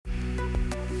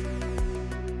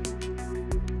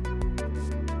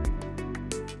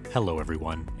Hello,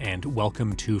 everyone, and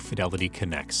welcome to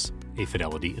FidelityConnects, a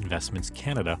Fidelity Investments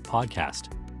Canada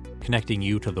podcast, connecting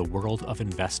you to the world of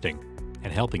investing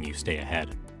and helping you stay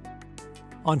ahead.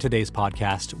 On today's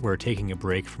podcast, we're taking a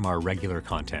break from our regular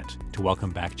content to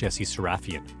welcome back Jesse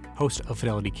Serafian, host of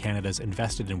Fidelity Canada's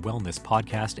Invested in Wellness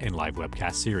podcast and live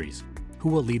webcast series, who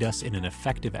will lead us in an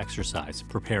effective exercise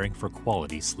preparing for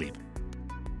quality sleep.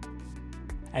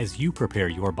 As you prepare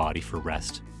your body for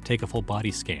rest, take a full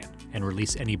body scan and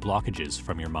release any blockages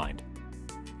from your mind.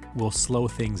 We'll slow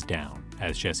things down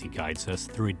as Jesse guides us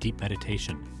through a deep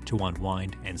meditation to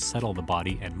unwind and settle the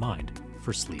body and mind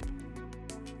for sleep.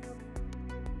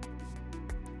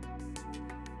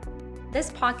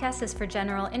 This podcast is for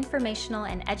general informational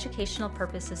and educational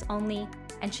purposes only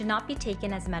and should not be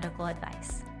taken as medical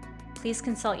advice. Please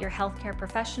consult your healthcare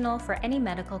professional for any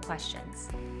medical questions.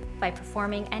 By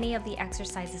performing any of the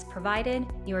exercises provided,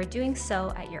 you are doing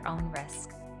so at your own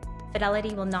risk.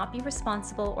 Fidelity will not be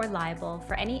responsible or liable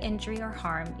for any injury or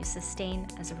harm you sustain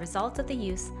as a result of the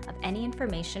use of any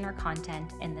information or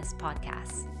content in this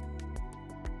podcast.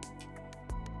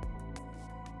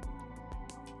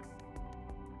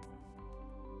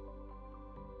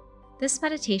 This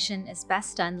meditation is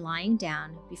best done lying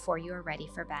down before you are ready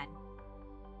for bed.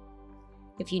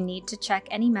 If you need to check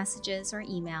any messages or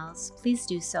emails, please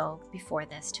do so before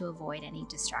this to avoid any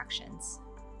distractions.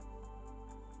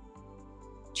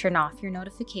 Turn off your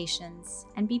notifications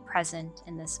and be present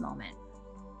in this moment.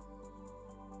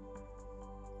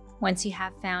 Once you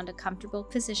have found a comfortable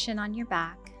position on your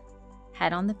back,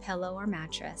 head on the pillow or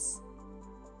mattress,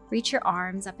 reach your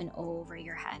arms up and over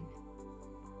your head.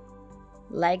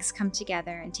 Legs come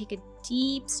together and take a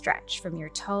deep stretch from your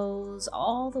toes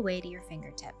all the way to your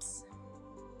fingertips.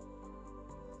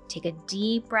 Take a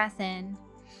deep breath in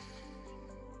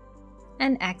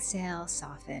and exhale,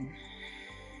 soften.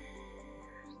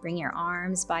 Bring your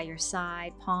arms by your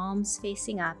side, palms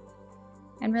facing up,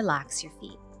 and relax your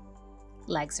feet.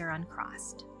 Legs are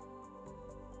uncrossed.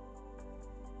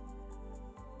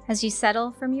 As you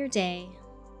settle from your day,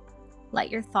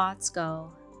 let your thoughts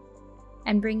go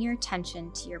and bring your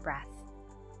attention to your breath.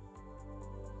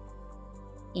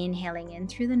 Inhaling in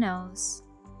through the nose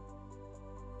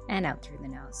and out through the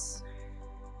nose.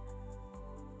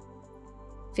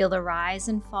 Feel the rise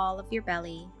and fall of your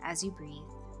belly as you breathe.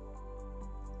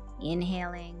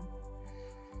 Inhaling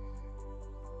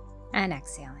and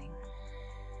exhaling.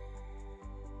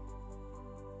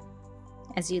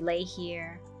 As you lay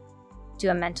here,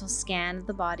 do a mental scan of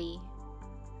the body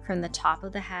from the top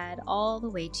of the head all the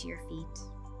way to your feet.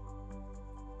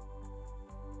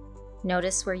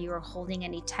 Notice where you are holding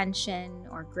any tension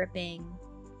or gripping,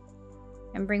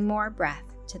 and bring more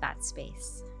breath to that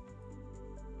space.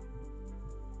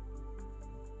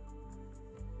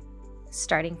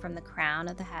 Starting from the crown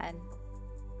of the head,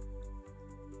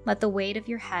 let the weight of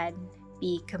your head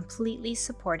be completely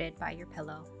supported by your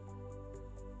pillow.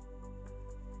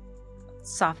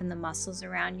 Soften the muscles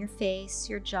around your face,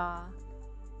 your jaw,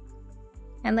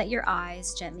 and let your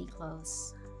eyes gently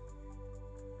close.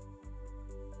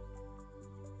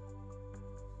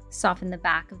 Soften the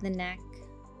back of the neck,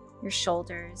 your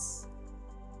shoulders.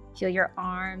 Feel your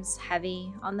arms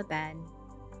heavy on the bed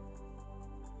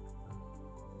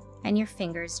and your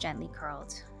fingers gently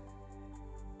curled.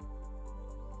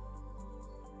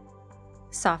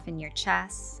 Soften your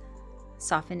chest,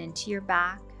 soften into your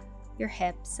back, your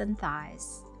hips and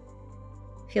thighs.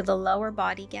 Feel the lower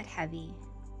body get heavy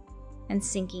and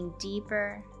sinking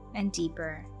deeper and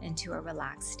deeper into a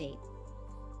relaxed state.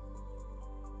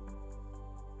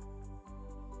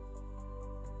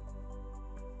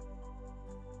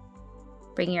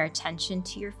 Bring your attention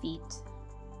to your feet.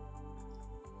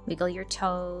 Wiggle your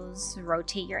toes,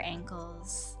 rotate your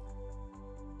ankles,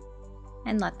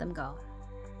 and let them go.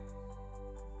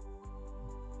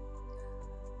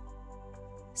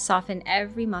 Soften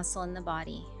every muscle in the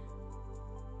body.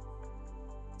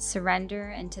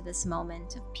 Surrender into this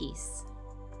moment of peace.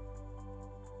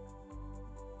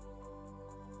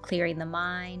 Clearing the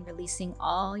mind, releasing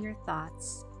all your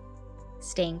thoughts,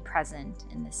 staying present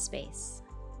in this space.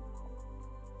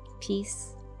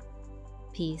 Peace,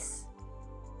 peace,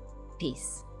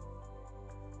 peace.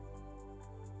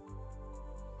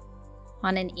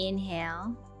 On an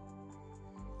inhale,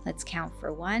 let's count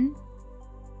for 1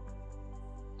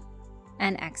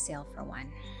 and exhale for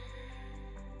 1.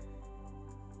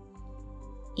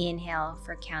 Inhale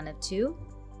for count of 2.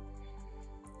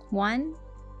 1.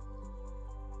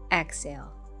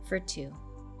 Exhale for 2.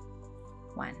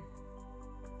 1.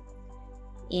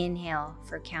 Inhale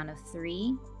for count of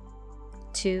 3.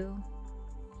 2,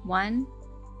 1.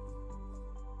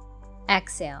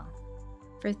 Exhale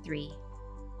for 3,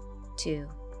 2,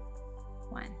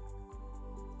 1.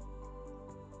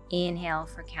 Inhale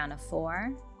for count of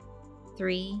 4,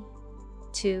 3,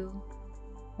 2,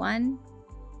 1.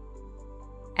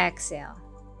 Exhale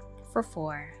for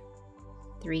 4,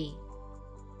 3,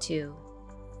 2,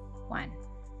 1.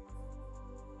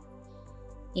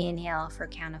 Inhale for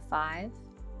count of 5,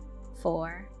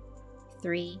 4,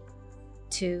 3,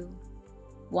 2,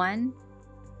 1.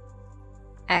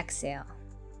 Exhale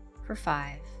for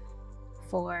 5,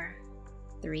 4,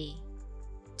 3,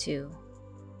 2,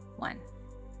 1.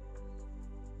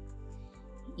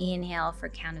 Inhale for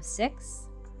count of 6,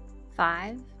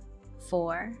 5,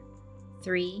 4,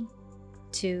 3,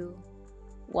 2,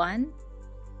 1.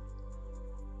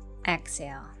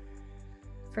 Exhale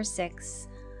for 6,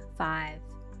 5,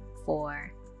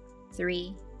 4,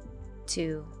 3,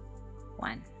 2,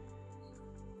 1.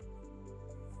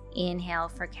 Inhale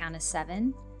for count of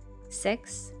 7,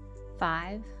 6,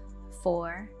 5,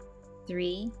 4,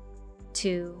 3,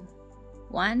 2,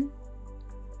 1.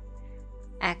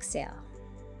 Exhale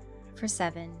for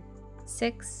 7,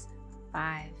 6,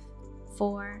 5,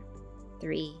 4,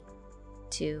 3,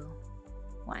 2,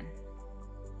 1.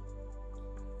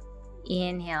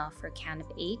 Inhale for count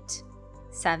of 8,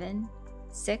 7,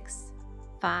 6,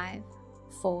 5,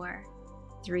 4,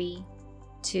 3,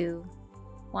 2,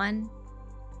 1.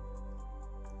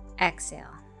 Exhale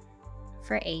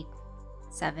for 8,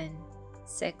 7,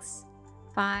 6,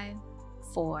 5,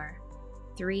 4,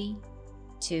 3,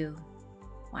 2,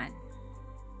 1.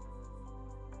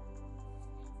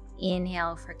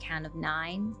 Inhale for count of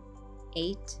 9,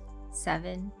 8,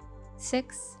 7,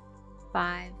 6,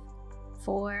 5,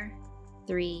 4,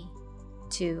 3,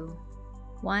 2,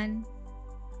 1.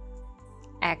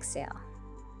 Exhale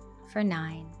for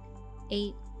 9,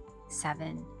 8,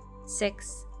 7,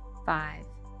 6, 5,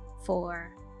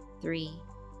 4, 3,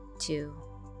 2,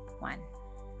 1.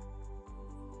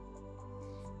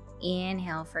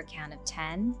 Inhale for count of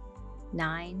 10,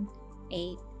 9,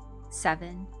 8,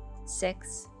 7,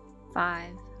 6,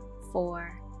 5,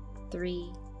 4,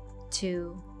 3,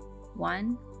 2,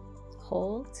 1.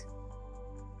 Hold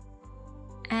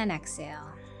and exhale.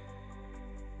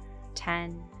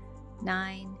 10,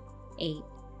 9, 8,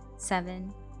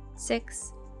 7,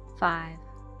 6, 5,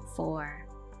 4,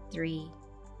 3,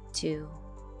 2,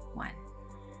 1.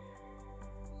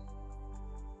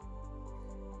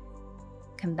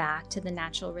 Come back to the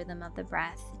natural rhythm of the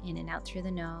breath, in and out through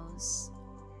the nose.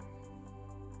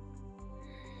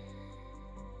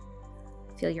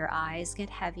 Feel your eyes get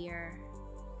heavier,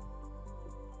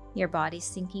 your body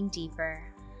sinking deeper.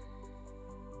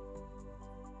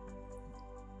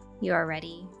 You are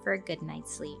ready for a good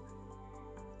night's sleep.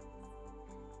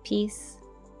 Peace,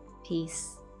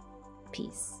 peace,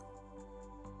 peace.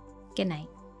 Good night.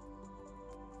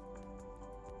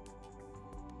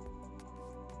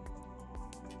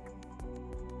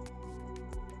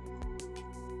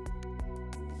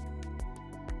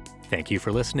 Thank you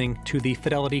for listening to the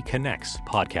Fidelity Connects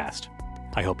podcast.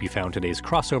 I hope you found today's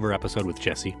crossover episode with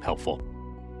Jessie helpful.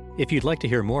 If you'd like to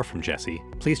hear more from Jessie,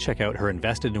 please check out her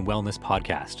Invested in Wellness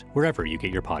podcast, wherever you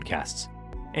get your podcasts.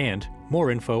 And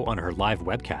more info on her live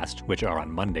webcast, which are on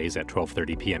Mondays at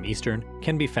 12:30 p.m. Eastern,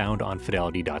 can be found on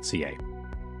fidelity.ca.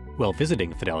 While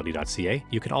visiting fidelity.ca,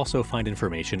 you can also find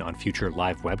information on future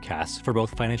live webcasts for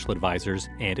both financial advisors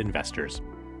and investors.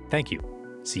 Thank you.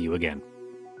 See you again.